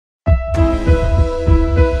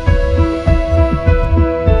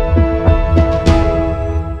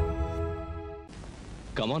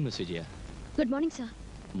Come on, Miss Vijaya. Good morning, sir.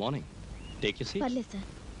 Morning. Take your seat. Parle, sir.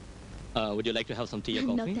 Would you like to have some tea or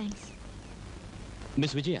coffee? No, thanks.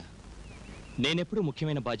 Miss Vijaya, నేనెప్పుడు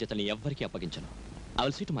ముఖ్యమైన బాధ్యతల్ని ఎవ్వరికీ అప్పగించను. I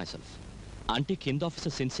will see to myself. అంటే కింద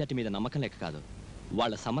officer sincerity మీద నమ్మకం లేక కాదు,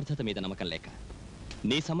 వాళ్ళ సమర్థత మీద నమ్మకం లేక.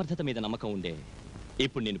 నీ సమర్థత మీద నమ్మకం ఉండే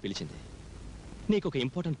ఇప్పుడు నేను పిలిచింది. నీకు ఒక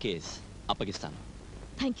important case అప్పగిస్తాను.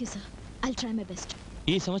 Thank you, sir. I'll try my best.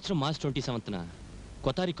 ఈ సంవత్సరం మార్చ్ 27న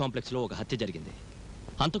కొతారి కాంప్లెక్స్లో ఒక హత్య జరిగింది.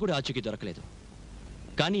 హంతకుడి ఆచూకీ దొరకలేదు.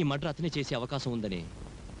 కానీ ఈ మర్డర్ అతనే చేసే అవకాశం ఉందని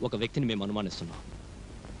ఒక వ్యక్తిని మేము అనుమానిస్తున్నాం.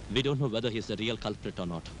 We don't know whether he is the real culprit or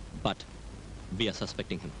not, but we are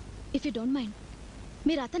suspecting him. If you don't mind,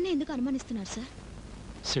 మీరు అతన్ని ఎందుకు అనుమానిస్తున్నారు, సార్?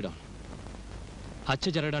 Sit down.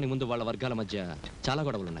 హత్య జరగడానికి ముందు వాళ్ళ వర్గాల మధ్య చాలా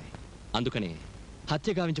గొడవలు ఉన్నాయి. అందుకని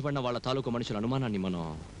హత్య గావించబడిన వాళ్ళ తాలూకు మనుషుల అనుమానాన్ని మనం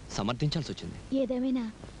సమర్థించాల్సి వచ్చింది. ఏదేమైనా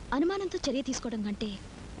అనుమానంతో చర్య తీసుకోవడం కంటే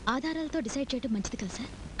ఆధారాలతో డిసైడ్ చేయడం మంచిది కదా,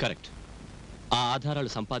 సార్? కరెక్ట్. ఆ ఆధారాలు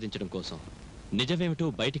సంపాదించడం కోసం, నిజమేమిటో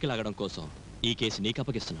బయటికి లాగడం కోసం ఈ కేసు నీకు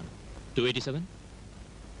అప్పగిస్తున్నాను. 287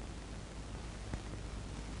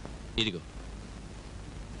 ఇదిగో.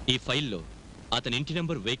 ఈ ఫైల్లో అతని ఇంటి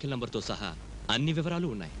నెంబర్, వెహికల్ నెంబర్తో సహా అన్ని వివరాలు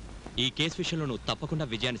ఉన్నాయి. ఈ కేసు విషయంలో నువ్వు తప్పకుండా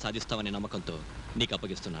విజయాన్ని సాధిస్తావనే నమ్మకంతో నీకు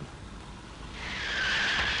అప్పగిస్తున్నాను.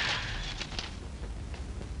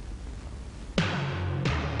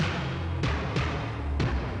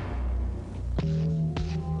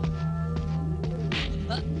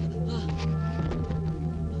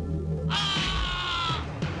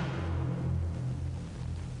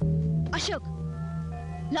 అశోక్,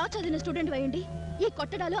 లా చదివిన స్టూడెంట్ అయ్యండి ఈ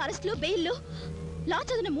కొట్టడాలు, అరెస్టులు, బెయిల్లు. లా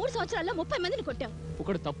చదివిన 3 సంవత్సరాల్లో 30 మందిని కొట్టావు.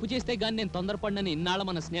 ఒకడు తప్పు చేస్తే గానీ నేను తొందరపడినని ఇన్నాళ్ళ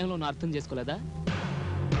మన స్నేహంలో అర్థం చేసుకోలేదా?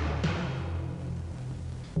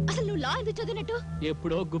 అసలు నువ్వు లా ఎందుకు చదివినట్టు?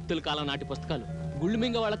 ఎప్పుడో గుప్తుల కాలం నాటి పుస్తకాలు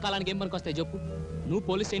గుళ్ళుమింగ వాళ్ళ కాలానికి ఏం పనికి వస్తాయి చెప్పు? నువ్వు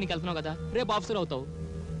పోలీస్ స్టేషన్కి వెళ్తున్నావు కదా, రేపు ఆఫీసర్ అవుతావు.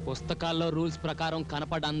 పుస్తకాల్లో రూల్స్ ప్రకారం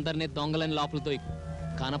కనపడ అందరినీ దొంగలని లోపలతో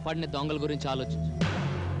కనపడిన దొంగల గురించి ఆలోచించు.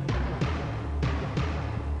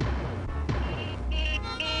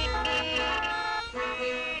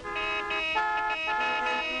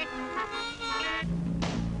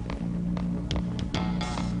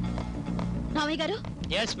 రామయ్య గారు.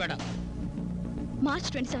 yes madam. మార్చ్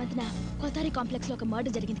 27న కోతారి కాంప్లెక్స్ లో ఒక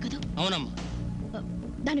మర్డర్ జరిగింది కదా? అవునమ్మా.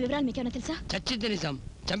 దాని వివరాలు మీకేమైనా తెలుసా? చచ్చింది నిజం,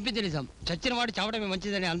 చంపింది నిజం. చచ్చిన వాడు చావడమే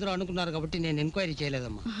మంచిదని అందరూ అనుకున్నారు కాబట్టి నేను ఎంక్వైరీ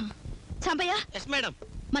చేయలేదమ్మా. సాంబయ్య. yes madam.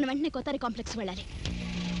 మనం వెంటనే కోతారి కాంప్లెక్స్ వెళ్ళాలి.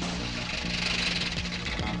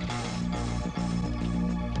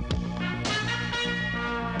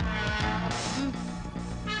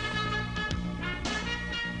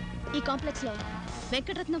 ఈ కాంప్లెక్స్ లో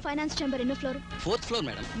వెంకటరత్నం ఫైనాన్స్ ఛాంబర్ ఎన్నో floor? 4th floor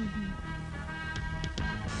madam.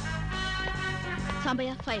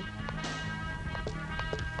 Sambaiah, file.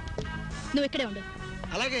 నువ్వు ఇక్కడే ఉండు.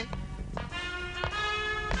 అలాగే.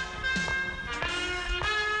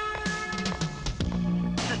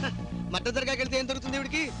 మట్ట దర్గాకి వెళ్తే ఏం దొరుకుతుంది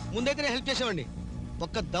ఇవిడికి? ముందైతే హెల్ప్ చేసేవాడిని.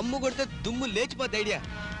 ఒక్క దమ్ము కొడితే దుమ్ము లేచిపోద్ది. ఐడియా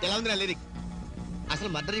ఎలా ఉంది నా లిరిక్?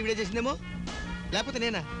 అసలు మర్డర్ వీడియో చేసిందేమో, లేకపోతే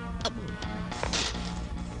నేనా?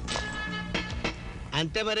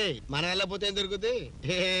 అంతే మరి. మనం వెళ్ళకపోతే ఏం దొరుకుతుంది?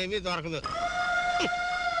 ఏమీ దొరకదు.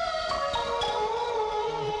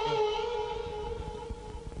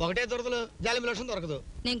 ఒకటే దొరకదు, జాలిమి లోషన్ దొరకదు.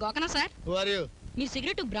 నేను గోకనా సార్? మీరు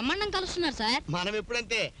సిగరెట్ బ్రహ్మాండం కలుస్తున్నారు సార్. మనం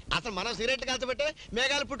ఎప్పుడంతే. అసలు మనం సిగరెట్ కాల్చబట్టే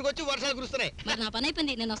మేఘాలు పుట్టుకొచ్చి వర్షాలు కురుస్తున్నాయి. మరి నా పని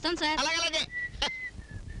అయిపోయింది, నేను వస్తాను సార్. అలాగే.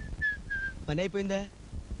 పని అయిపోయిందా?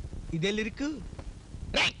 ఇదే లిరిక్.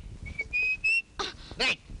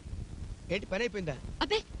 ఏంటి పని అయిపోయిందా?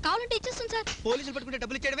 అబ్బే, కావాలంటే ఇచ్చేస్తాను సార్. పోలీసులు పట్టుకుంటే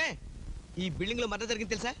డబ్బులు ఇచ్చేయడమే. ఈ బిల్డింగ్ లో మర్డర్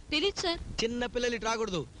జరిగింది తెలుసా? తెలియదు సార్. చిన్న పిల్లలు ఇటు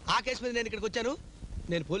రాకూడదు. ఆ కేసు మీద నేను ఇక్కడికి వచ్చాను.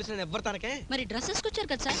 నేను పోలీసులను ఎవ్వరు తనకే. మరి డ్రెస్ వేసుకొచ్చారు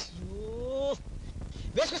కదా సార్?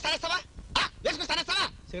 వేసుకొస్తానేస్తావా?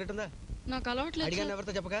 సిగరెట్ ఉందా? నాకు అలవాట్లేదు. అడిగాను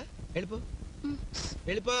ఎవరితో చెప్పక. వెళ్ళిపో,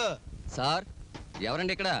 వెళ్ళిపో. సార్,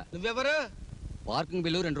 ఎవరండి ఇక్కడ? నువ్వెవరు? పార్కింగ్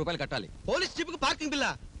బిల్లు 2 రూపాయలు కట్టాలి. పోలీస్ జీపుకి పార్కింగ్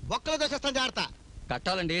బిల్లా? బొక్కలో దోసేస్తాను, జాగ్రత్త.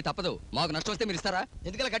 కట్టాలండి, తప్పదు. మాకు నష్టం వస్తే మీరు ఇస్తారా?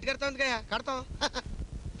 ఎందుకలా గట్టి కడతాం? కడతాం.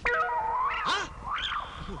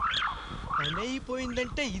 పని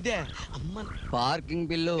అయిపోయిందంటే ఇదే. అమ్మ, పార్కింగ్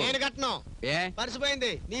బిల్లు నేను కట్టను. ఏ పర్సు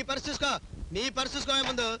పోయింది. నీ పర్సు చూసుకో. నీ పర్సు చూసుకోవే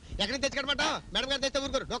ముందు. ఎక్కడి నుంచి తెచ్చుకోమంటావు? మేడం గారు తెస్తే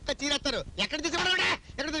ఊరుకోరు. ఒక్క చీరేస్తారు. ఎక్కడి తెచ్చుకోమంటా?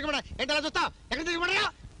 ఎక్కడ తెచ్చుకోమంటా? ఏంటి అలా చూస్తావు? ఎక్కడ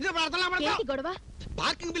తెచ్చుకోమంటా? గొడవ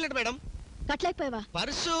పార్కింగ్ బిల్ అంటే మేడం. కట్టలేకపోయావా?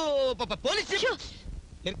 Purse police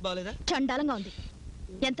lyric బాగలేదా? చండాలంగా ఉంది.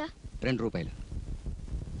 ఎంత? 2 రూపాయలు.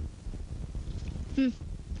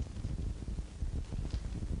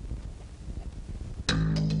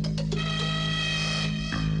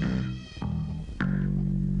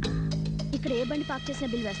 ఇక్కడ ఏ బండి పార్క్ చేసిన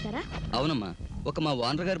బిల్ వేస్తారా? అవునమ్మా, ఒక మా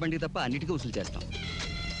ఓనర్ గారి బండికి తప్ప అన్నిటికీ వసూలు చేస్తాం.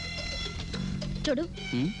 చూడు,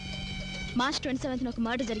 మార్చ్ 27న ఒక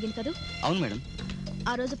మర్డర్ జరిగింది కదా? అవును మేడం.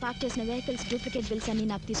 ఆ రోజు పార్క్ చేసిన వెహికల్స్ డూప్లికేట్ బిల్స్ అన్ని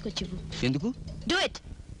నాకు తీసుకొచ్చివ్వు. ఎందుకు? Do it.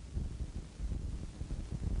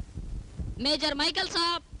 Major Michael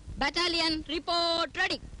Saab, battalion report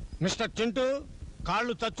ready. Mister Chintu,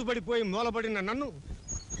 కాళ్ళు తచ్చుబడిపోయి మూలబడిన నన్ను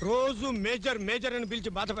రోజు మేజర్ మేజర్ అని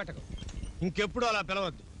పిలిచి బాధ పెట్టకు. ఇంకెప్పుడు అలా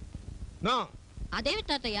పిలవద్దు. నో. అదేమి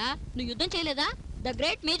తాతయ్య, నువ్వు యుద్ధం చేయలేదా? ద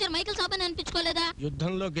గ్రేట్ మేజర్ మైకల్ సాబ్ అని అనిపించుకోలేదా?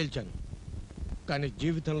 యుద్ధంలో గెలిచాను, కానీ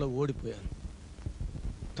జీవితంలో ఓడిపోయాను.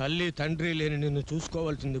 తల్లి తండ్రి లేని నిన్ను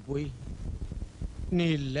చూసుకోవాల్సింది పోయి నీ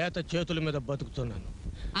లేత చేతుల మీద బతుకుతున్నాను.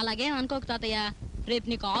 అలాగేం అనుకోకు తాతయ్య, రేపు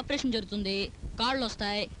నీకు ఆపరేషన్ జరుగుతుంది, కాళ్ళు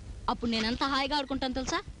వస్తాయి. అప్పుడు నేనెంత హాయిగా ఆడుకుంటాను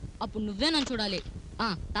తెలుసా? అప్పుడు నువ్వే నన్ను చూడాలి.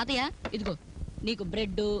 తాతయ్య ఇదిగో నీకు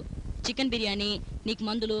బ్రెడ్, చికెన్ బిర్యానీ, నీకు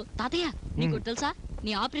మందులు. తాతయ్య నీకు తెలుసా,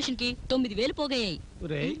 నీ ఆపరేషన్ కి 9,000 పోగయ్యాయి.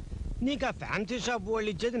 నీకు ఆ ఫ్యాన్సీ షాప్ వాళ్ళు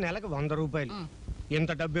ఇచ్చేది నెలకు 100 రూపాయలు.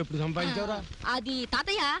 ఎంత డబ్బు ఎప్పుడు సంపాదించావురా? అది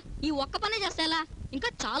తాతయ్య ఈ ఒక్క పనే చేస్తా, ఇంకా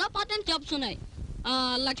చాలా పార్ట్ టైం జాబ్స్ ఉన్నాయి.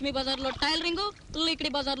 లక్ష్మీ బజార్ లో టైలరింగ్, లిక్డి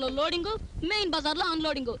బజార్ లో లోడింగ్, మెయిన్ బజార్ లో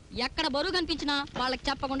అన్లోడింగ్. ఎక్కడ బరువు కనిపించినా వాళ్ళకి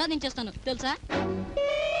చెప్పకుండా నేను చేస్తాను తెలుసా?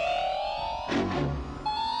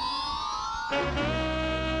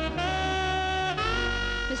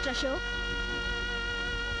 మిస్టర్ అశోక్,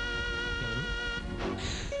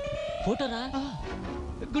 ఫోటోరా.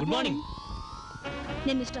 Good morning.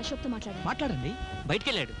 నేను మిస్టర్ అశోక్ తో మాట్లాడాను. మాట్లాడండి. బయటికి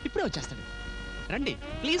వెళ్ళాడు, ఇప్పుడే వచ్చేస్తాడు. రండి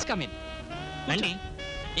ప్లీజ్ కమ్ ఇన్. రండి.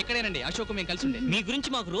 ఇక్కడేనండి అశోక్, మేము కలిసి ఉండే. మీ గురించి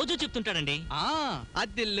మాకు రోజు చెప్తుంటాడండి.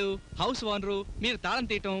 అద్దెల్లు, హౌస్ ఓనరు, మీరు తాళం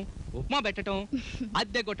తీయటం, ఉప్మా పెట్టడం,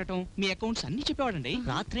 అద్దె కొట్టడం, మీ అకౌంట్స్ అన్ని చెప్పేవాడండి.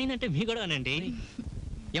 రాత్రి అంటే మీ కూడా అనండి.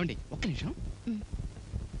 ఏమండి ఒక్క నిమిషం.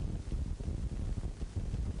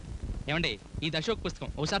 ఏమండి ఇది అశోక్ పుస్తకం,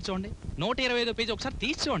 ఒకసారి చూడండి. 125వ పేజీ ఒకసారి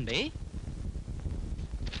తీసి చూడండి.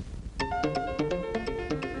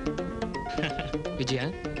 విజయ,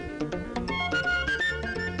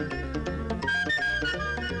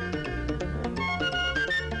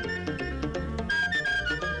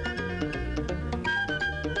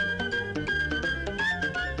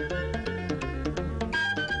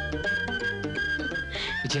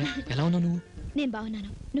 విజయ ఎలా ఉన్నావు నువ్వు? నేను బాగున్నాను.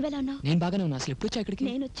 నువ్వెలా ఉన్నావు? నేను బాగానే ఉన్నా. అసలు ఎప్పుడు వచ్చా ఇక్కడికి?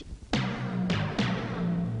 నేను వచ్చి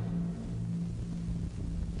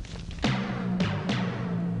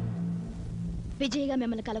విజయ్గా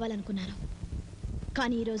మిమ్మల్ని కలవాలనుకున్నాను,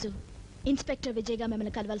 కానీ ఈరోజు ఇన్స్పెక్టర్ విజయ్గా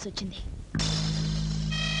మిమ్మల్ని కలవాల్సి వచ్చింది.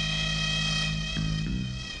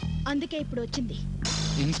 అందుకే ఇప్పుడు వచ్చింది.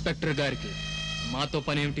 ఇన్స్పెక్టర్ గారికి మాతో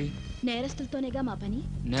పని ఏమిటి? నేరస్తులతోనేగా మా పని.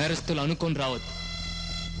 నేరస్తులు అనుకొని రావద్దు,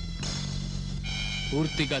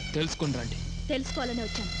 పూర్తిగా తెలుసుకుని రండి. తెలుసుకోవాలని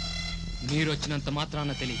వచ్చాను. మీరు వచ్చినంత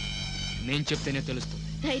మాత్రాన తెలియదు, నేను చెప్తేనే తెలుస్తుంది.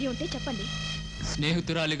 ధైర్యం ఉంటే చెప్పండి.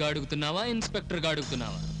 స్నేహితురాలిగా అడుగుతున్నావా, ఇన్స్పెక్టర్గా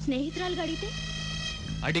అడుగుతున్నావా? స్నేహితురాలుగా అడిగితే?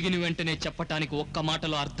 అడిగిన వెంటనే చెప్పటానికి ఒక్క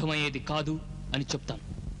మాటలో అర్థమయ్యేది కాదు అని చెప్తాను.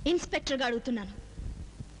 ఇన్స్పెక్టర్గా అడుగుతున్నాను.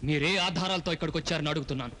 మీరే ఆధారాలతో ఇక్కడికి వచ్చారని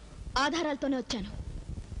అడుగుతున్నాను. ఆధారాలతోనే వచ్చాను.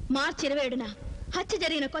 మార్చి 27న హత్య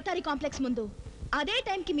జరిగిన కొత్తారి కాంప్లెక్స్ ముందు అదే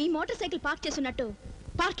టైంకి మీ మోటార్ సైకిల్ పార్క్ చేస్తున్నట్టు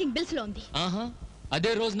పార్కింగ్ బిల్స్ లో ఉంది. ఆహా,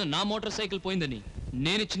 అదే రోజున నా మోటార్ సైకిల్ పోయిందని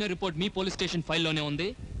నేను ఇచ్చిన రిపోర్ట్ మీ పోలీస్ స్టేషన్ ఫైల్లోనే ఉంది,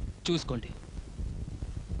 చూసుకోండి.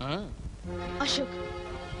 అశోక్,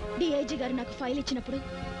 డిఐజీ గారు నాకు ఫైల్ ఇచ్చినప్పుడు,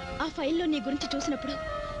 ఆ ఫైల్లో నీ గురించి చూసినప్పుడు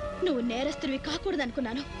నువ్వు నేరస్తుడివి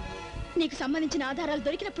కాకూడదనుకున్నాను. నీకు సంబంధించిన ఆధారాలు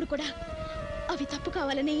దొరికినప్పుడు కూడా అవి తప్పు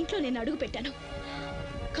కావాలని ఇంట్లో నేను అడుగు పెట్టాను.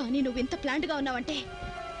 కానీ నువ్వు ఇంత ప్లాంట్గా ఉన్నావంటే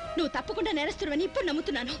నువ్వు తప్పకుండా నేరస్తుడివని ఇప్పుడు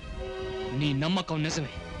నమ్ముతున్నాను. నీ నమ్మకం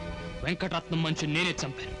నిజమే. వెంకటరత్నం మంచి నేనే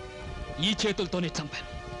చంపాను, ఈ చేతులతోనే చంపాను.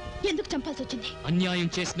 ఎందుకు చంపాల్సి వచ్చింది? అన్యాయం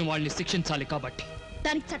చేసిన వాళ్ళని శిక్షించాలి కాబట్టి.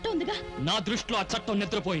 దానికి చట్టం ఉందిగా. నా దృష్టిలో ఆ చట్టం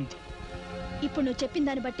నిద్రపోయింది. ఇప్పుడు నువ్వు చెప్పిన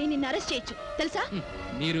దాన్ని బట్టి నిన్ను అరెస్ట్ చేయొచ్చు తెలుసా?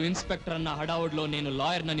 మీరు ఇన్స్పెక్టర్ అన్న హడావుడిలో నేను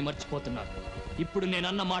లాయర్నని మర్చిపోతున్నారు. ఇప్పుడు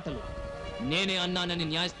నేనన్న మాటలు నేనే అన్నానని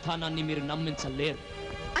న్యాయస్థానాన్ని మీరు నమ్మించలేరు.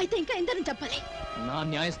 అయితే ఇంకా ఎందరిని చంపాలి? నా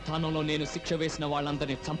న్యాయస్థానంలో నేను శిక్ష వేసిన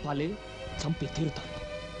వాళ్ళందరినీ చంపాలి, చంపి తీరుతాను.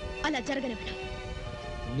 అలా జరగనివ్వను.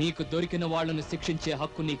 నీకు దొరికిన వాళ్ళను శిక్షించే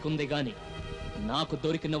హక్కు నీకుంది గాని నాకు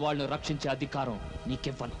దొరికిన వాళ్ళను రక్షించే అధికారం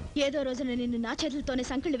నీకివ్వను. ఏదో రోజున నిన్ను నా చేతులతోనే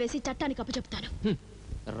సంకళ్ళు వేసి చట్టానికి అప్పచెప్తాను.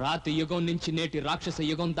 రాతి యుగం నుంచి నేటి రాక్షస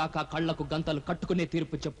యుగం దాకా కళ్లకు గంతలు కట్టుకునే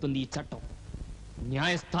తీర్పు చెప్తుంది ఈ చట్టం.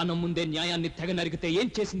 న్యాయస్థానం ముందే న్యాయాన్ని తెగ నరిగితే ఏం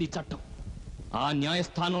చేసింది ఈ చట్టం? ఆ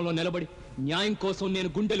న్యాయస్థానంలో నిలబడి న్యాయం కోసం నేను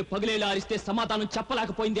గుండెలు పగిలేలా అరిస్తే సమాధానం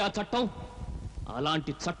చెప్పలేకపోయింది ఆ చట్టం.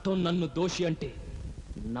 అలాంటి చట్టం నన్ను దోషి అంటే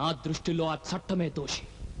నా దృష్టిలో ఆ చట్టమే దోషి.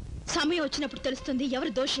 సమయం వచ్చినప్పుడు తెలుస్తుంది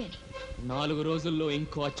ఎవరు దోషి అని. 4 రోజుల్లో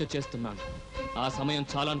ఇంకో హత్య చేస్తున్నాను. ఆ సమయం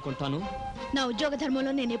చాలనుకుంటాను. నా ఉద్యోగ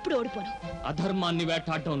ధర్మంలో నేను ఎప్పుడు ఓడిపోను. అధర్మాన్ని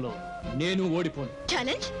వేటాడటంలో నేను ఓడిపోను.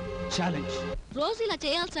 ఛాలెంజ్. ఛాలెంజ్. రోజు ఇలా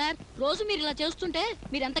చేయాలి సార్. రోజు మీరు ఇలా చేస్తుంటే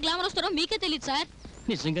మీరు ఎంత గ్లామర్ వస్తారో మీకే తెలియదు సార్.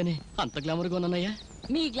 నిజంగానే అంత గ్లామర్గా ఉన్నానయ్యా?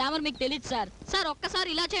 మీ గ్లామర్ మీకు తెలియదు సార్. సార్ ఒక్కసారి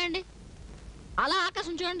ఇలా చేయండి, అలా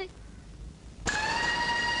ఆకాశం చూడండి.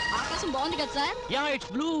 ఆకాశం బాగుంది కదా సార్? Yeah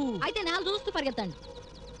it's blue. అయితే నేల చూస్తూ పరిగెత్తండి.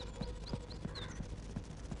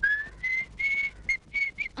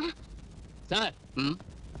 సార్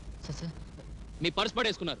సార్ మీ పర్స్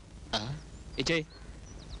పడేసుకున్నారు. ఇచ్చేయి.